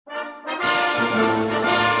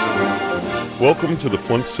Welcome to the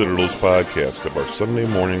Flint Citadel's podcast of our Sunday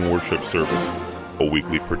morning worship service, a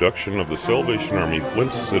weekly production of the Salvation Army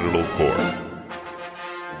Flint Citadel Corps.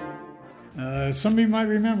 Some of you might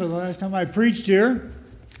remember the last time I preached here,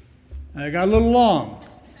 I got a little long.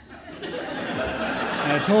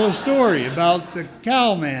 I told a story about the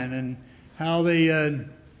cowman and how they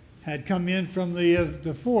had come in from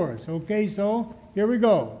the forest. Okay, so here we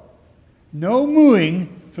go. No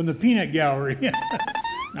mooing from the peanut gallery.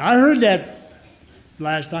 I heard that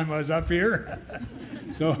last time I was up here.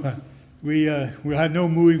 So we had no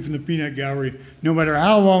mooing from the peanut gallery, no matter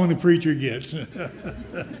how long the preacher gets.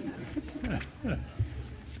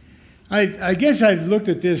 I guess I've looked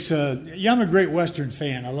at this. I'm a great Western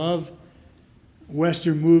fan. I love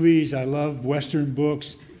Western movies. I love Western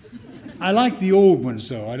books. I like the old ones,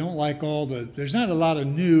 though. I don't like there's not a lot of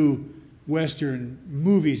new Western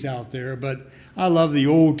movies out there, but I love the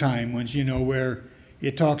old-time ones, where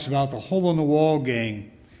it talks about the Hole-in-the-Wall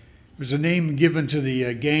gang. It was a name given to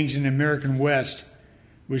the gangs in the American West,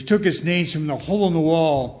 which took its names from the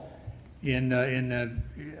Hole-in-the-Wall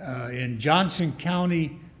in Johnson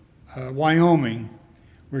County, Wyoming,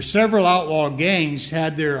 where several outlaw gangs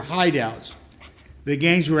had their hideouts. The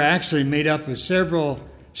gangs were actually made up of several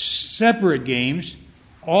separate gangs,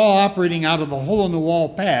 all operating out of the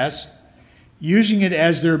Hole-in-the-Wall Pass, using it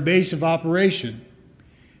as their base of operation.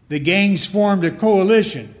 The gangs formed a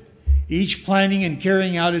coalition, each planning and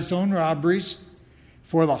carrying out its own robberies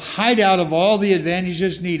for the hideout of all the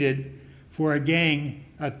advantages needed for a gang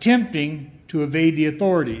attempting to evade the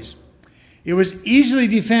authorities. It was easily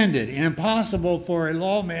defended and impossible for a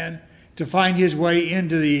lawman to find his way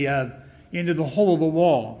into the hole of the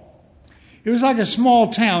wall. It was like a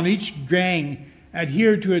small town. Each gang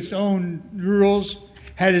adhered to its own rules,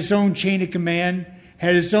 had its own chain of command,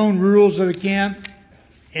 had its own rules of the camp,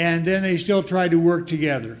 and then they still tried to work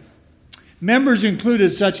together. Members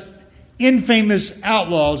included such infamous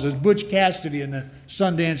outlaws as Butch Cassidy and the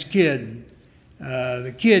Sundance Kid,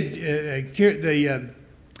 the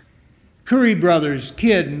Curry brothers,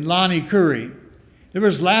 Kid and Lonnie Curry. There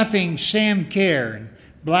was Laughing Sam Kerr and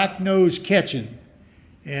Black Nose Ketchen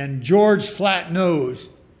and George Flat Nose.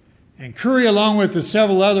 And Curry, along with the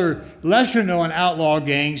several other lesser-known outlaw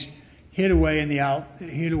gangs, hid away in the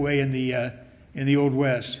Old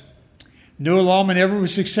West. No lawman ever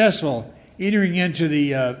was successful entering into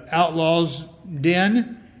the outlaws'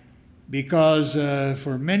 den because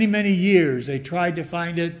for many, many years they tried to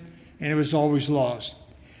find it and it was always lost.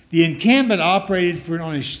 The encampment operated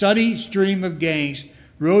on a steady stream of gangs,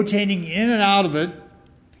 rotating in and out of it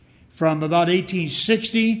from about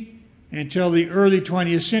 1860 until the early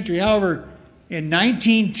 20th century. However, in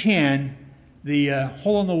 1910, the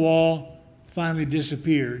hole-in-the-wall finally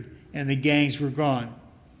disappeared and the gangs were gone.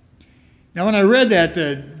 Now, when I read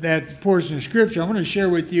that portion of Scripture, I want to share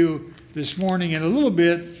with you this morning in a little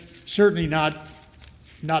bit, certainly not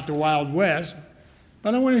the Wild West,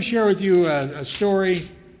 but I want to share with you a story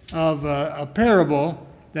of a parable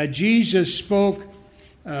that Jesus spoke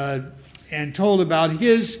and told about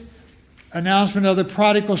his announcement of the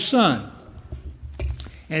prodigal son.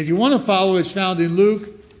 And if you want to follow, it's found in Luke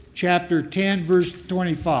chapter 10, verse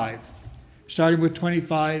 25. Starting with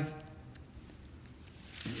 25.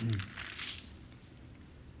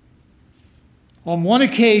 On one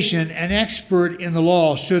occasion, an expert in the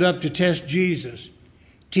law stood up to test Jesus.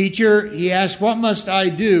 "Teacher," he asked, "what must I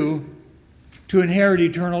do to inherit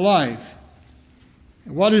eternal life?"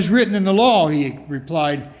 "What is written in the law?" he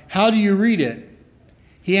replied. "How do you read it?"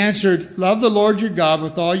 He answered, "Love the Lord your God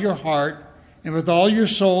with all your heart, and with all your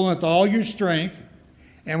soul, and with all your strength,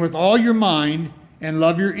 and with all your mind, and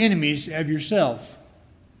love your enemies as yourself."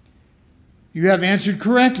 "You have answered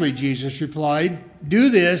correctly," Jesus replied. "Do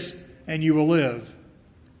this, and you will live."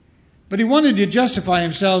 But he wanted to justify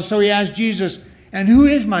himself, so he asked Jesus, "And who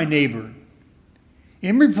is my neighbor?"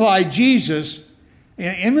 In reply, Jesus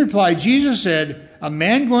said, "A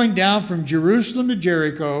man going down from Jerusalem to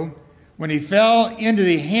Jericho, when he fell into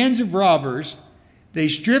the hands of robbers, they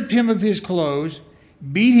stripped him of his clothes,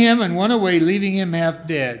 beat him, and went away, leaving him half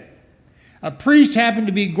dead. A priest happened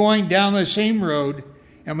to be going down the same road,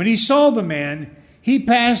 and when he saw the man, he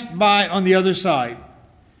passed by on the other side.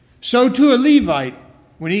 So too a Levite,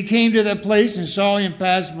 when he came to that place and saw him,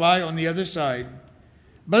 pass by on the other side.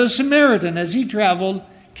 But a Samaritan, as he traveled,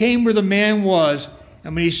 came where the man was,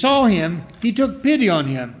 and when he saw him, he took pity on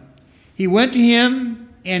him. He went to him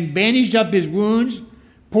and bandaged up his wounds,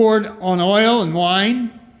 poured on oil and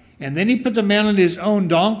wine, and then he put the man on his own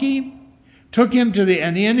donkey, took him to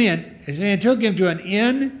an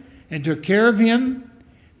inn and took care of him.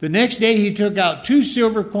 The next day he took out 2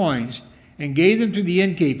 silver coins and gave them to the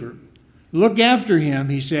innkeeper. Look after him,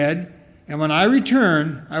 he said, and when I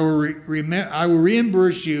return, I will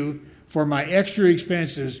reimburse you for my extra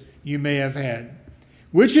expenses you may have had.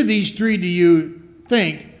 Which of these three do you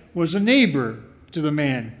think was a neighbor to the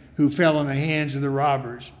man who fell in the hands of the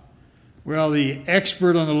robbers? Well, the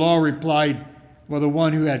expert on the law replied, well, the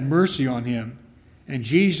one who had mercy on him. And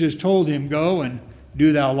Jesus told him, go and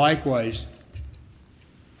do thou likewise.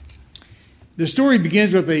 The story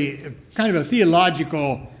begins with a kind of a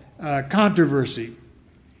theological controversy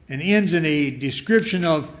and ends in a description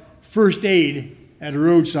of first aid at a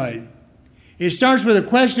roadside. It starts with a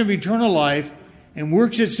question of eternal life and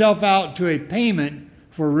works itself out to a payment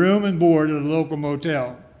for room and board at a local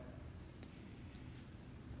motel.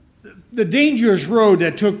 The dangerous road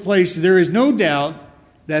that took place, there is no doubt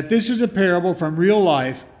that this is a parable from real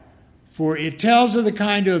life, for it tells of the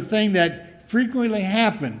kind of thing that frequently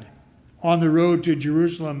happened on the road to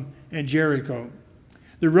Jerusalem and Jericho.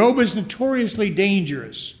 The road was notoriously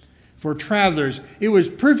dangerous for travelers. It was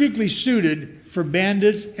perfectly suited for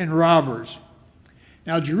bandits and robbers.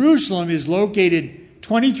 Now, Jerusalem is located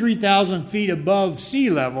 23,000 feet above sea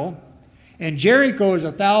level, and Jericho is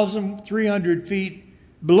 1,300 feet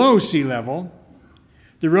below sea level.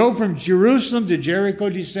 The road from Jerusalem to Jericho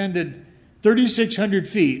descended 3,600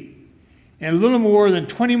 feet and a little more than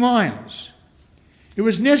 20 miles. It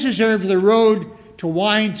was necessary for the road to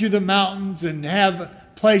wind through the mountains and have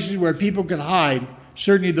places where people could hide,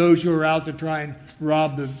 certainly those who were out to try and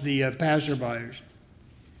rob the passerbyers.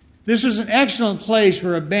 This was an excellent place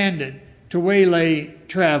for a bandit to waylay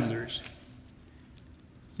travelers.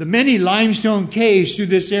 The many limestone caves through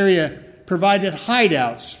this area provided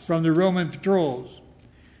hideouts from the Roman patrols.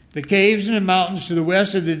 The caves in the mountains to the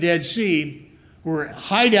west of the Dead Sea were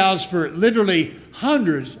hideouts for literally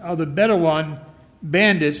hundreds of the Bedouin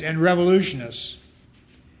bandits and revolutionists.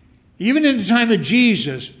 Even in the time of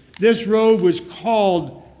Jesus, this road was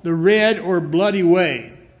called the Red or Bloody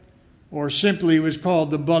Way, or simply was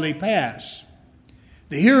called the Bloody Pass.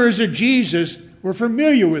 The hearers of Jesus were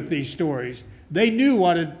familiar with these stories. They knew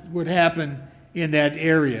what would happen in that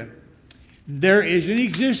area. There is in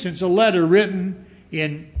existence a letter written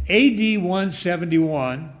in AD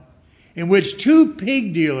 171 in which two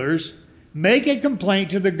pig dealers make a complaint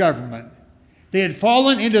to the government. They had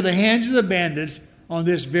fallen into the hands of the bandits on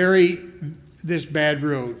this bad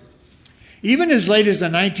road. Even as late as the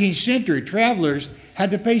 19th century, travelers had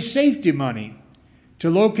to pay safety money to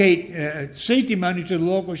locate to the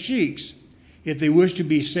local sheiks if they wished to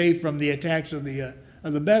be safe from the attacks of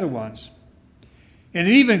the Bedouins. And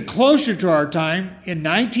even closer to our time, in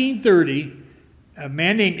 1930, a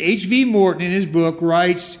man named H.V. Morton in his book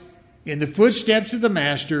writes, "In the footsteps of the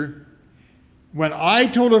Master, when I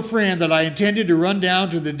told a friend that I intended to run down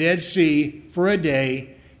to the Dead Sea for a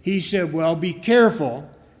day, he said, well, be careful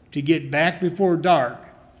to get back before dark.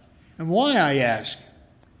 And why, I asked?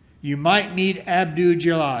 You might meet Abdu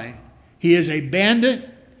Jalai. He is a bandit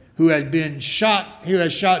who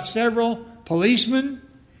has shot several policemen.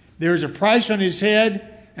 There is a price on his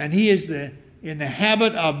head, and he is in the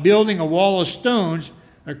habit of building a wall of stones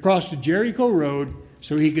across the Jericho road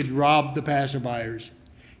so he could rob the passerbyers.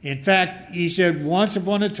 In fact, he said once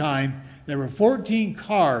upon a time there were 14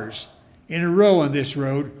 cars in a row on this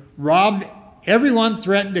road, robbed. Everyone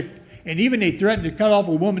threatened to, and even they threatened to cut off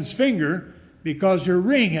a woman's finger because her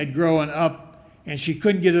ring had grown up and she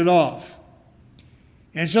couldn't get it off.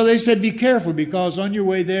 And so they said, be careful, because on your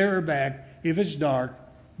way there or back, if it's dark,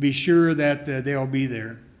 be sure that they'll be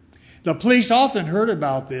there. The police often heard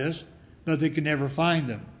about this, but they could never find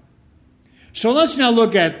them. So let's now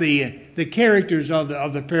look at the characters of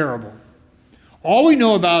the parable. All we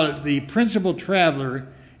know about the principal traveler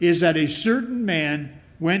is that a certain man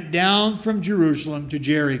went down from Jerusalem to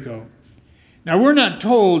Jericho. Now, we're not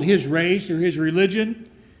told his race or his religion,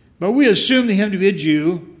 but we assume him to be a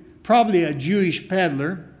Jew, probably a Jewish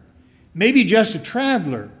peddler, maybe just a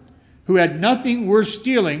traveler who had nothing worth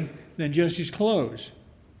stealing than just his clothes.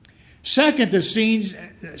 Second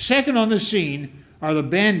on the scene are the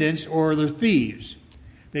bandits or the thieves.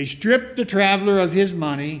 They stripped the traveler of his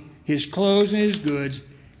money, his clothes, and his goods,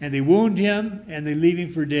 and they wound him and they leave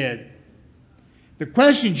him for dead. The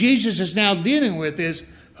question Jesus is now dealing with is,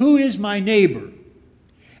 who is my neighbor?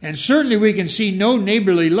 And certainly we can see no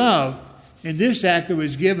neighborly love in this act that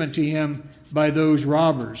was given to him by those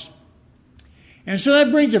robbers. And so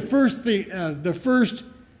that brings the first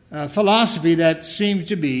philosophy that seems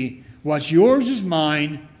to be, what's yours is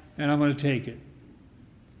mine, and I'm going to take it.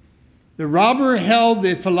 The robber held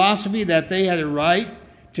the philosophy that they had a right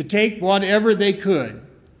to take whatever they could.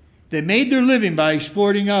 They made their living by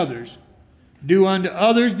exploiting others. Do unto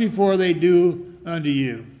others before they do unto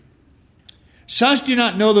you. Such do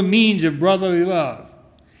not know the means of brotherly love.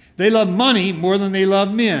 They love money more than they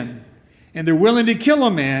love men, and they're willing to kill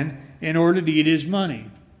a man in order to get his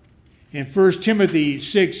money. In 1 Timothy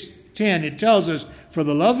 6:10, it tells us, for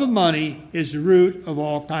the love of money is the root of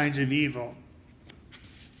all kinds of evil.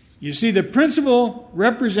 You see, the principle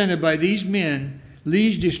represented by these men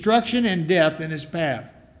leads destruction and death in its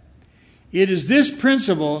path. It is this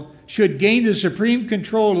principle should gain the supreme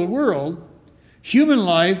control of the world, human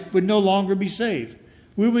life would no longer be safe.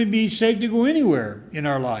 We would be safe to go anywhere in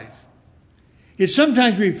our life. It's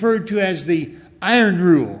sometimes referred to as the iron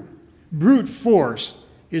rule. Brute force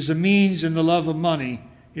is the means and the love of money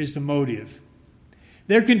is the motive.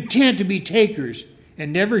 They're content to be takers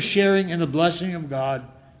and never sharing in the blessing of God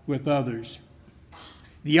with others.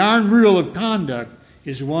 The iron rule of conduct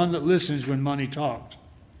is one that listens when money talks.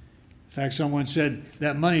 In fact, someone said,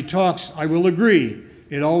 that money talks, I will agree.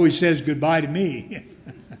 It always says goodbye to me.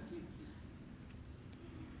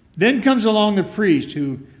 Then comes along the priest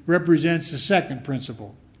who represents the second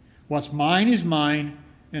principle. What's mine is mine,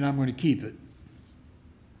 and I'm going to keep it.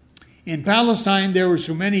 In Palestine, there were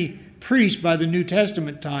so many priests by the New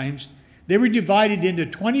Testament times, they were divided into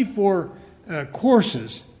 24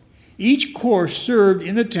 courses. Each course served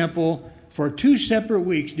in the temple for 2 separate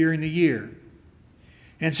weeks during the year.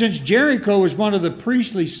 And since Jericho was one of the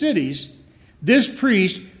priestly cities, this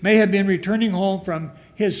priest may have been returning home from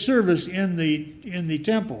his service in the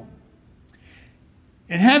temple.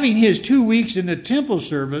 And having his 2 weeks in the temple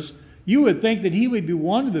service, you would think that he would be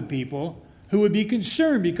one of the people who would be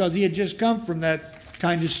concerned because he had just come from that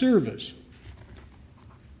kind of service.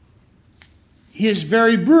 His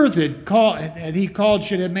very birth he called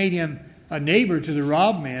should have made him a neighbor to the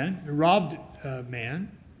robbed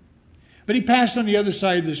man. But he passed on the other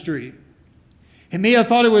side of the street. He may have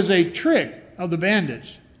thought it was a trick of the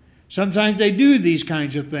bandits. Sometimes they do these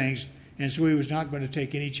kinds of things, and so he was not going to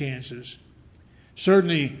take any chances.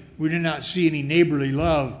 Certainly, we do not see any neighborly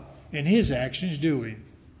love in his actions, do we?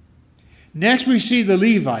 Next, we see the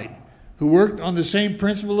Levite, who worked on the same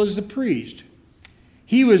principle as the priest.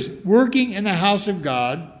 He was working in the house of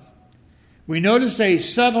God. We notice a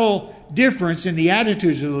subtle difference in the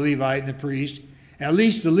attitudes of the Levite and the priest. At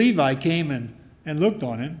least the Levite came and looked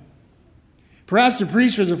on him. Perhaps the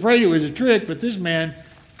priest was afraid it was a trick, but this man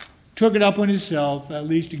took it up on himself, at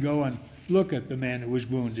least to go and look at the man that was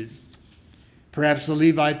wounded. Perhaps the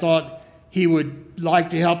Levite thought he would like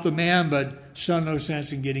to help the man, but saw no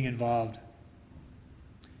sense in getting involved.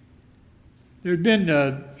 There had been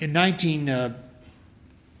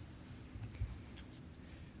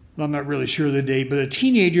I'm not really sure of the date, but a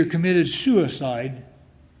teenager committed suicide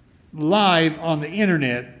live on the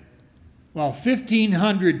internet while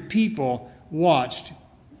 1,500 people watched.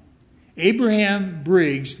 Abraham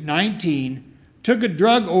Briggs, 19, took a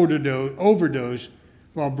drug overdose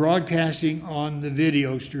while broadcasting on the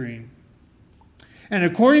video stream. And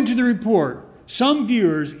according to the report, some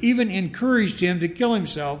viewers even encouraged him to kill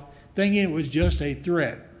himself, thinking it was just a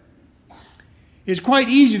threat. It's quite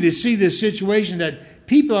easy to see this situation that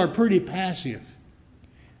people are pretty passive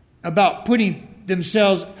about putting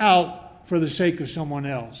themselves out for the sake of someone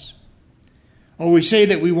else. Or we say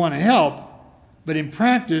that we want to help, but in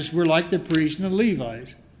practice we're like the priest and the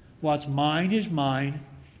Levite. What's mine is mine,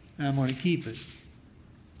 and I'm going to keep it.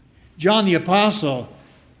 John the Apostle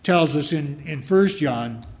tells us in 1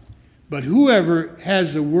 John, but whoever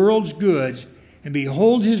has the world's goods and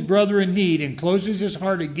behold his brother in need and closes his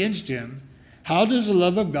heart against him, how does the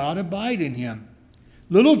love of God abide in him?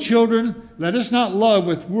 Little children, let us not love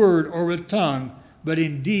with word or with tongue, but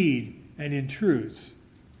in deed and in truth.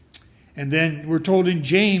 And then we're told in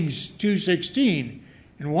James 2:16,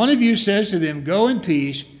 and one of you says to them, go in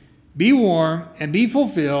peace, be warm and be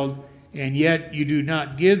fulfilled, and yet you do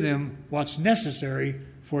not give them what's necessary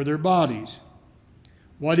for their bodies.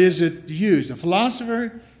 What is it to use? The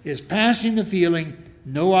philosopher is passing the feeling,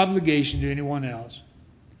 no obligation to anyone else.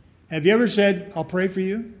 Have you ever said, I'll pray for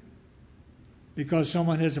you because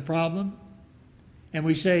someone has a problem? And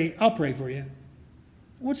we say, I'll pray for you.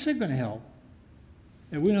 What's that going to help?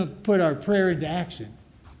 If we don't put our prayer into action,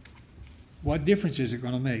 what difference is it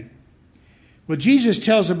going to make? Well, Jesus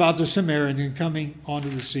tells about the Samaritan coming onto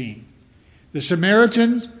the scene. The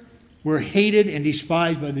Samaritans were hated and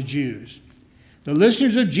despised by the Jews. The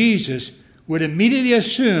listeners of Jesus would immediately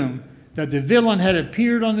assume that the villain had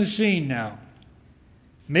appeared on the scene now.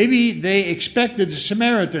 Maybe they expected the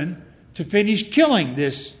Samaritan to finish killing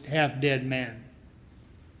this half-dead man.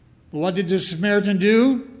 But what did the Samaritan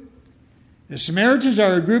do? The Samaritans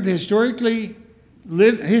are a group historically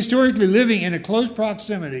living in a close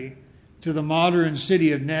proximity to the modern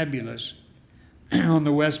city of Nablus on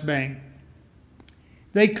the West Bank.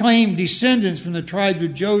 They claim descendants from the tribes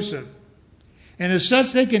of Joseph, and as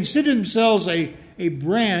such they consider themselves a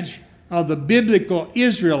branch of the biblical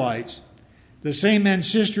Israelites, the same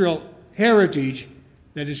ancestral heritage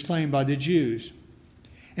that is claimed by the Jews.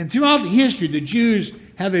 And throughout history, the Jews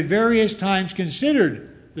have at various times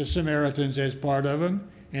considered the Samaritans as part of them,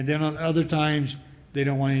 and then on other times they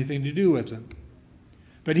don't want anything to do with them.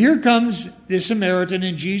 But here comes the Samaritan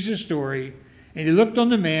in Jesus' story, and he looked on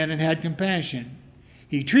the man and had compassion.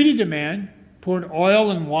 He treated the man, poured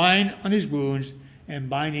oil and wine on his wounds, and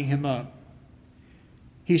binding him up.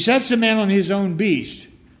 He sets the man on his own beast.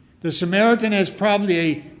 The Samaritan is probably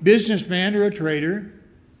a businessman or a trader.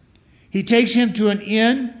 He takes him to an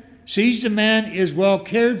inn, sees the man is well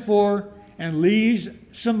cared for, and leaves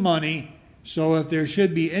some money, so if there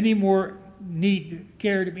should be any more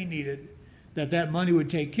care to be needed, that money would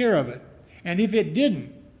take care of it. And if it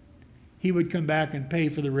didn't, he would come back and pay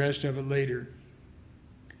for the rest of it later.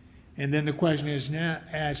 And then the question is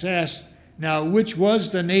asked, now which was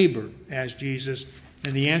the neighbor? Asked Jesus.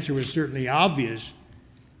 And the answer was certainly obvious.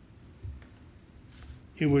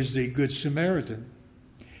 It was the Good Samaritan.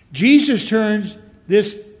 Jesus turns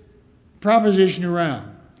this proposition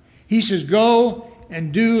around. He says, go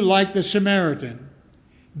and do like the Samaritan.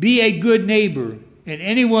 Be a good neighbor, and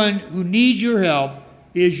anyone who needs your help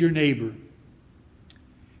is your neighbor.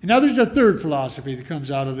 And now there's a third philosophy that comes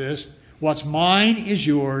out of this. What's mine is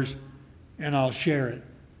yours, and I'll share it.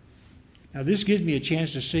 Now this gives me a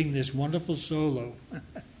chance to sing this wonderful solo.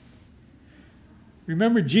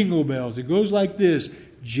 Remember Jingle Bells. It goes like this.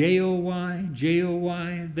 J-O-Y,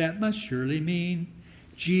 J-O-Y, that must surely mean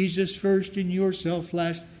Jesus first and yourself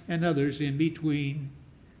last and others in between.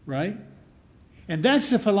 Right? And that's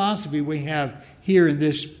the philosophy we have here in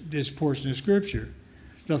this portion of Scripture.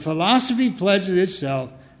 The philosophy pledges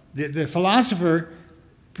itself, the philosopher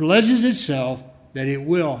pledges itself that it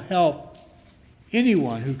will help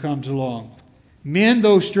anyone who comes along. Men,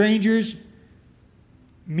 though strangers,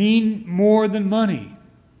 mean more than money.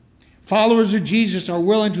 Followers of Jesus are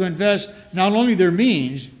willing to invest not only their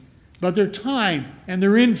means, but their time and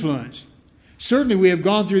their influence. Certainly we have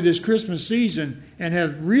gone through this Christmas season and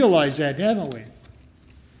have realized that, haven't we?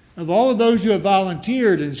 Of all of those who have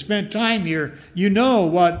volunteered and spent time here, you know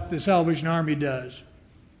what the Salvation Army does.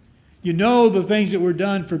 You know the things that were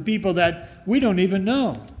done for people that we don't even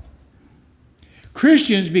know.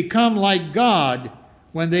 Christians become like God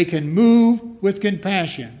when they can move with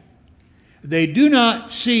compassion. They do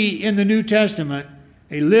not see in the New Testament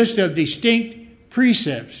a list of distinct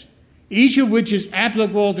precepts, each of which is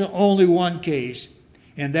applicable to only one case,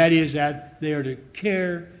 and that is that they are to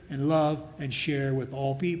care and love and share with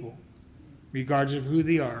all people, regardless of who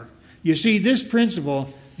they are. You see, this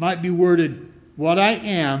principle might be worded, what I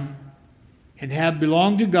am and have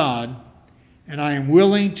belonged to God, and I am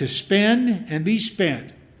willing to spend and be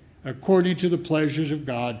spent according to the pleasures of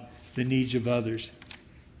God, the needs of others.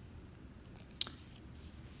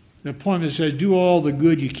 The poem that says, do all the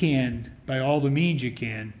good you can by all the means you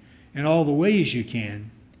can, in all the ways you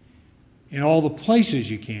can, in all the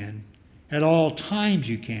places you can, at all times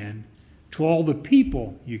you can, to all the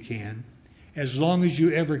people you can, as long as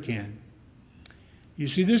you ever can. You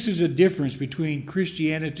see, this is a difference between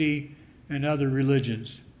Christianity and other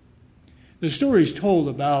religions. The story is told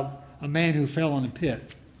about a man who fell in a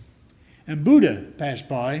pit. And Buddha passed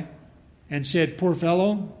by and said, poor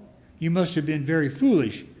fellow, you must have been very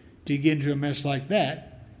foolish to get into a mess like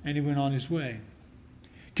that. And he went on his way.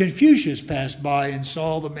 Confucius passed by and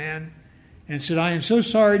saw the man and said, I am so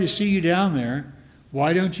sorry to see you down there.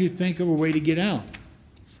 Why don't you think of a way to get out?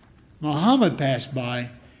 Muhammad passed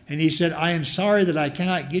by and he said, I am sorry that I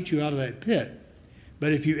cannot get you out of that pit.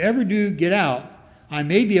 But if you ever do get out, I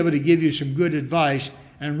may be able to give you some good advice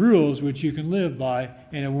and rules which you can live by,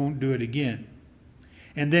 and it won't do it again.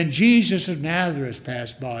 And then Jesus of Nazareth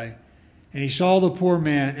passed by, and he saw the poor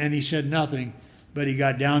man, and he said nothing, but he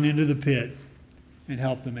got down into the pit and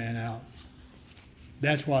helped the man out.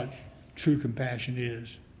 That's what true compassion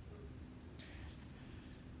is.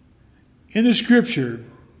 In the Scripture,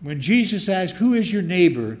 when Jesus asked, who is your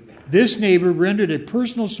neighbor? This neighbor rendered a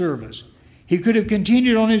personal service. He could have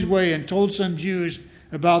continued on his way and told some Jews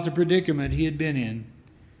about the predicament he had been in.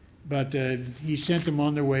 But he sent them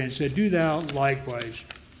on their way and said, do thou likewise.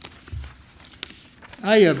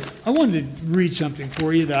 I wanted to read something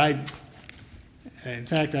for you that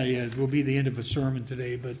will be the end of a sermon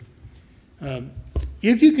today. But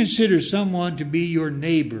if you consider someone to be your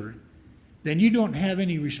neighbor, then you don't have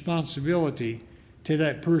any responsibility to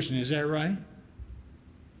that person. Is that right?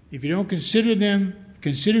 If you don't consider them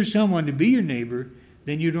consider someone to be your neighbor,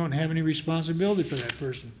 then you don't have any responsibility for that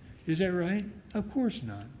person. Is that right? Of course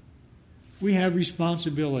not. We have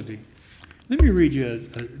responsibility. Let me read you.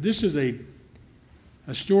 This is a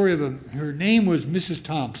story of her name was Mrs.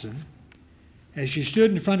 Thompson. As she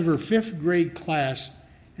stood in front of her 5th grade class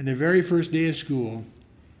in the very first day of school,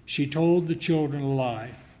 she told the children a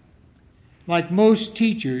lie. Like most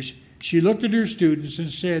teachers, she looked at her students and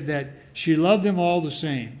said that she loved them all the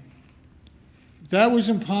same. That was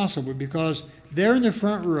impossible because there in the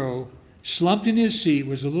front row, slumped in his seat,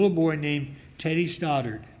 was a little boy named Teddy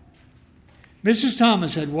Stoddard. Mrs.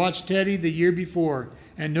 Thomas had watched Teddy the year before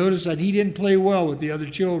and noticed that he didn't play well with the other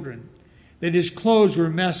children, that his clothes were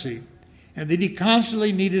messy, and that he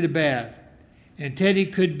constantly needed a bath, and Teddy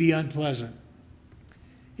could be unpleasant.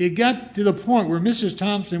 It got to the point where Mrs.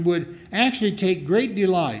 Thompson would actually take great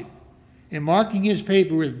delight in marking his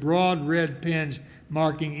paper with broad red pens,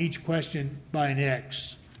 marking each question by an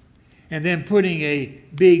X, and then putting a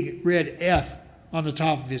big red F on the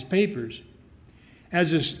top of his papers.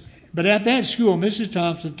 But at that school, Mrs.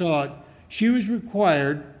 Thompson taught she was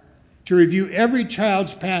required to review every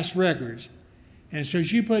child's past records, and so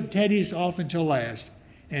she put Teddy's off until last,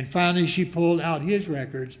 and finally she pulled out his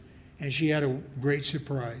records, and she had a great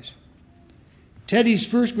surprise. Teddy's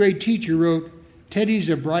 1st grade teacher wrote, "Teddy's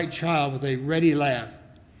a bright child with a ready laugh.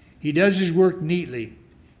 He does his work neatly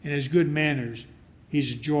and has good manners.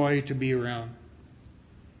 He's a joy to be around."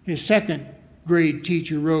 His 2nd grade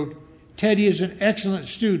teacher wrote, "Teddy is an excellent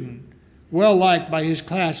student, well liked by his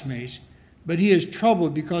classmates, but he is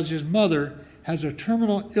troubled because his mother has a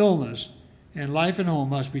terminal illness and life at home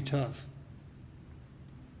must be tough."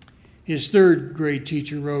 His 3rd grade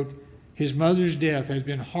teacher wrote, "His mother's death has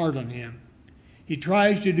been hard on him. He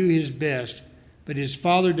tries to do his best, but his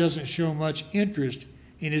father doesn't show much interest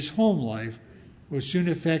in his home life, will soon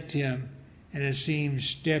affect him, and it seems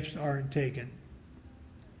steps aren't taken."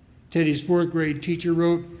 Teddy's 4th grade teacher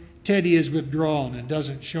wrote, "Teddy is withdrawn and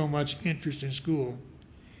doesn't show much interest in school.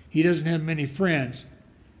 He doesn't have many friends,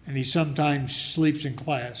 and he sometimes sleeps in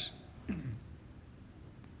class."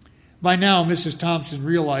 By now, Mrs. Thompson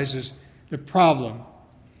realizes the problem,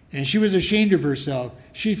 and she was ashamed of herself.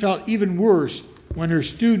 She felt even worse when her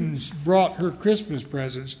students brought her Christmas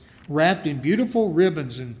presents wrapped in beautiful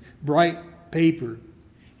ribbons and bright paper,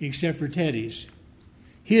 except for Teddy's.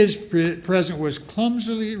 His present was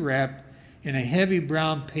clumsily wrapped in a heavy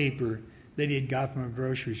brown paper that he had got from a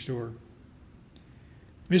grocery store.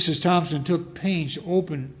 Mrs. Thompson took pains to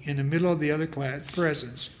open in the middle of the other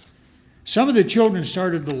presents. Some of the children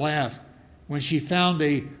started to laugh when she found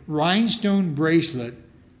a rhinestone bracelet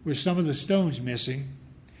with some of the stones missing,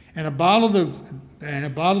 and a bottle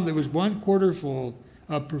that was 1/4 full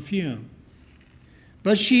of perfume.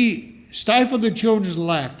 But she stifled the children's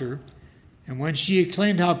laughter, and when she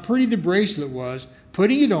exclaimed how pretty the bracelet was,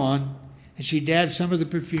 putting it on, and she dabbed some of the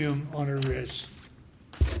perfume on her wrist.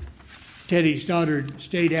 Teddy Stoddard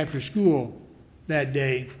stayed after school that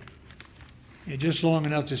day, and just long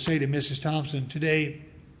enough to say to Mrs. Thompson, Today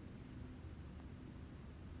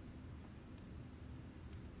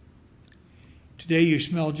you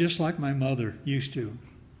smell just like my mother used to,"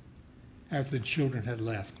 after the children had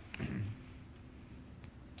left.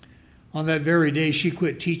 On that very day, she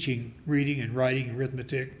quit teaching reading and writing and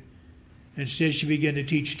arithmetic. Instead, she began to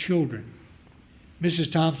teach children.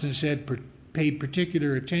 Mrs. Thompson said paid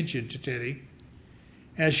particular attention to Teddy.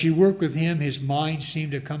 As she worked with him, his mind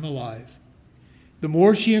seemed to come alive. The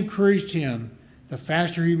more she encouraged him, the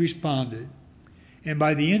faster he responded. And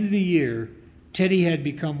by the end of the year, Teddy had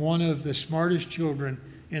become one of the smartest children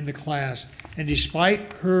in the class. And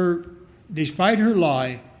despite her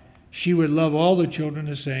lie, she would love all the children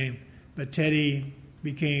the same. But Teddy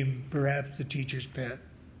became perhaps the teacher's pet.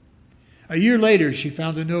 A year later, she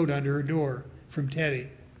found a note under her door from Teddy,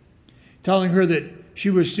 telling her that she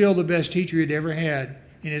was still the best teacher he'd ever had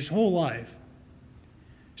in his whole life.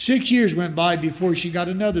 6 years went by before she got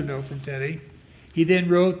another note from Teddy. He then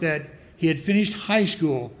wrote that he had finished high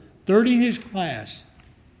school, third in his class,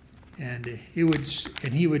 and he would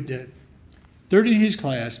third in his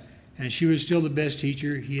class, and she was still the best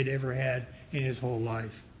teacher he had ever had in his whole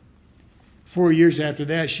life. 4 years after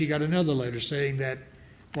that, she got another letter saying that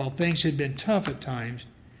while things had been tough at times,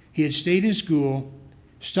 he had stayed in school,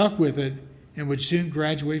 stuck with it, and would soon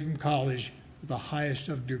graduate from college with the highest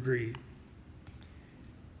of degree.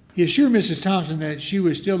 He assured Mrs. Thompson that she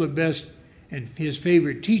was still the best and his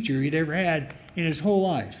favorite teacher he'd ever had in his whole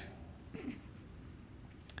life.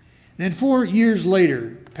 Then 4 years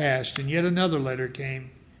later passed, and yet another letter came.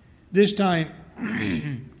 This time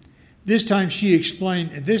he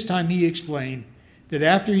explained that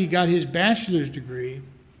after he got his bachelor's degree,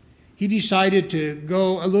 he decided to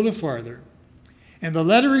go a little farther. And the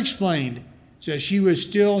letter explained that she was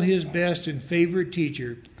still his best and favorite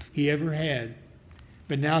teacher he ever had.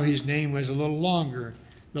 But now his name was a little longer.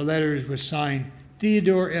 The letter was signed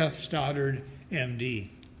Theodore F. Stoddard,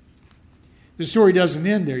 M.D. The story doesn't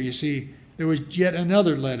end there. You see, there was yet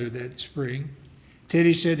another letter that spring.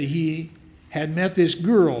 Teddy said that he had met this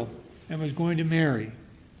girl and was going to marry.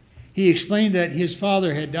 He explained that his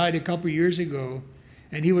father had died a couple years ago,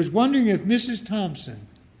 and he was wondering if Mrs. Thompson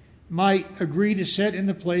might agree to sit in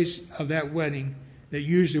the place of that wedding that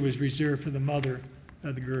usually was reserved for the mother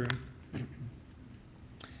of the groom.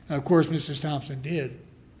 Of course, Mrs. Thompson did.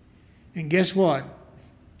 And guess what?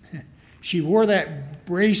 She wore that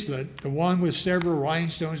bracelet, the one with several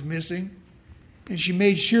rhinestones missing, and she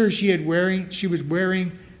made sure she was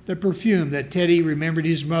wearing the perfume that Teddy remembered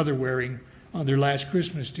his mother wearing on their last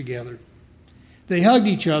Christmas together. They hugged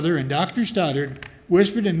each other, and Dr. Stoddard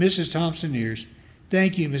whispered in Mrs. Thompson's ears,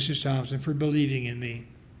 "Thank you, Mrs. Thompson, for believing in me.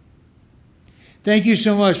 Thank you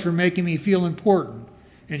so much for making me feel important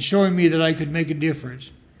and showing me that I could make a difference."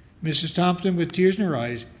 Mrs. Thompson, with tears in her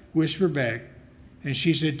eyes, whispered back, and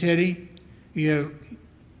she said, "Teddy, you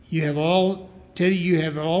have all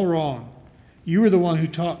wrong. You were the one who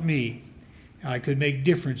taught me I could make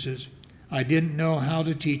differences I didn't know how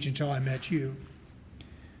to teach until I met you."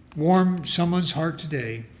 Warm someone's heart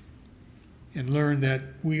today and learn that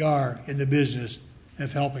we are in the business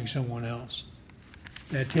of helping someone else.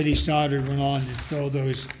 That Teddy Stoddard went on to throw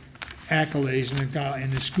those accolades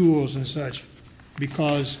in the schools and such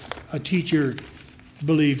because a teacher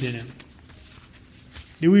believed in him.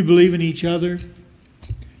 Do we believe in each other?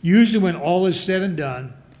 Usually when all is said and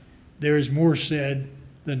done, there is more said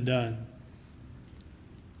than done.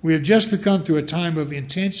 We have just become to a time of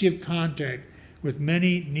intensive contact with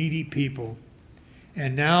many needy people.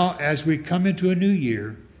 And now, as we come into a new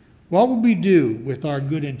year, what will we do with our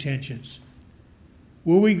good intentions?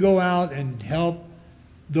 Will we go out and help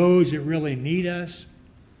those that really need us?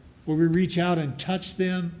 Will we reach out and touch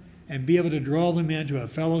them and be able to draw them into a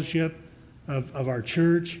fellowship of our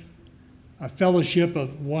church, a fellowship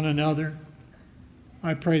of one another?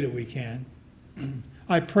 I pray that we can.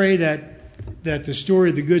 I pray that the story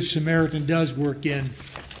of the Good Samaritan does work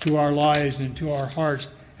into our lives and to our hearts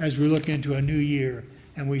as we look into a new year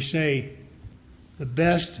and we say, the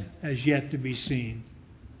best has yet to be seen.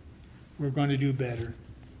 We're going to do better.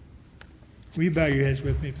 Will you bow your heads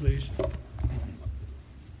with me, please?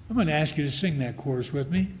 I'm going to ask you to sing that chorus with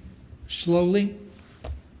me, slowly.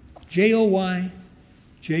 J-O-Y,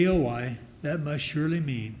 J-O-Y, that must surely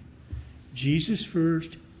mean Jesus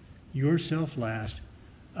first, yourself last,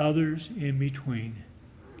 others in between.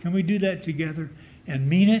 Can we do that together and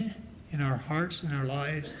mean it in our hearts and our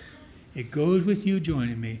lives? It goes with you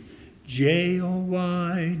joining me.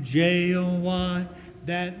 J-O-Y, J-O-Y,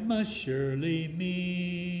 that must surely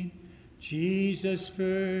mean Jesus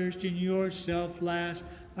first and yourself last,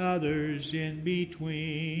 others in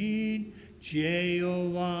between.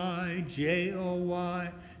 J-O-Y,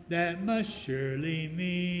 J-O-Y, that must surely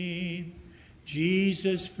mean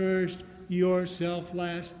Jesus first, yourself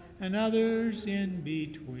last, and others in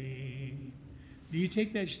between. Do you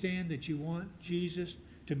take that stand that you want Jesus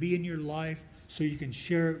to be in your life so you can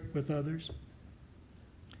share it with others?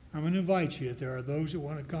 I'm going to invite you, if there are those that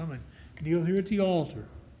want to come and kneel here at the altar,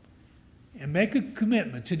 and make a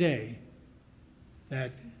commitment today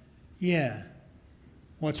that,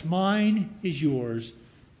 what's mine is yours,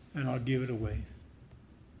 and I'll give it away.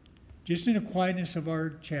 Just in the quietness of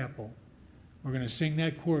our chapel, we're going to sing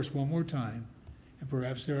that chorus one more time, and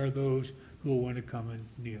perhaps there are those who will want to come and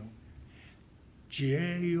kneel.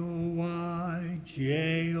 J-O-Y,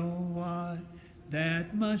 J-O-Y,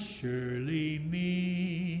 that must surely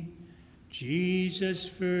mean Jesus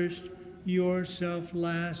first, yourself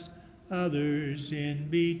last, others in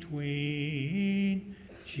between.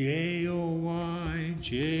 J-O-Y,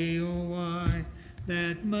 J-O-Y,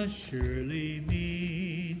 that must surely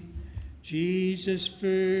mean Jesus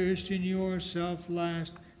first and yourself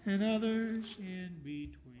last, and others in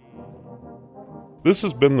between. This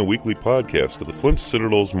has been the weekly podcast of the Flint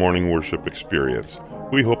Citadel's Morning Worship Experience.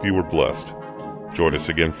 We hope you were blessed. Join us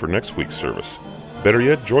again for next week's service. Better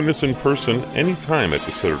yet, join us in person anytime at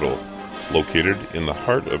the Citadel, located in the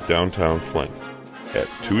heart of downtown Flint, at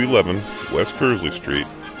 211 West Kersley Street,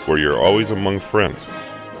 where you're always among friends.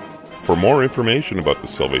 For more information about the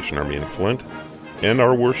Salvation Army in Flint and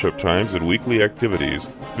our worship times and weekly activities,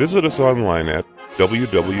 visit us online at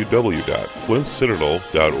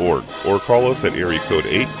www.flintcitadel.org or call us at area code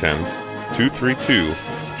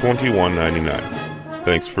 810-232-2199.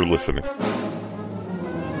 Thanks for listening.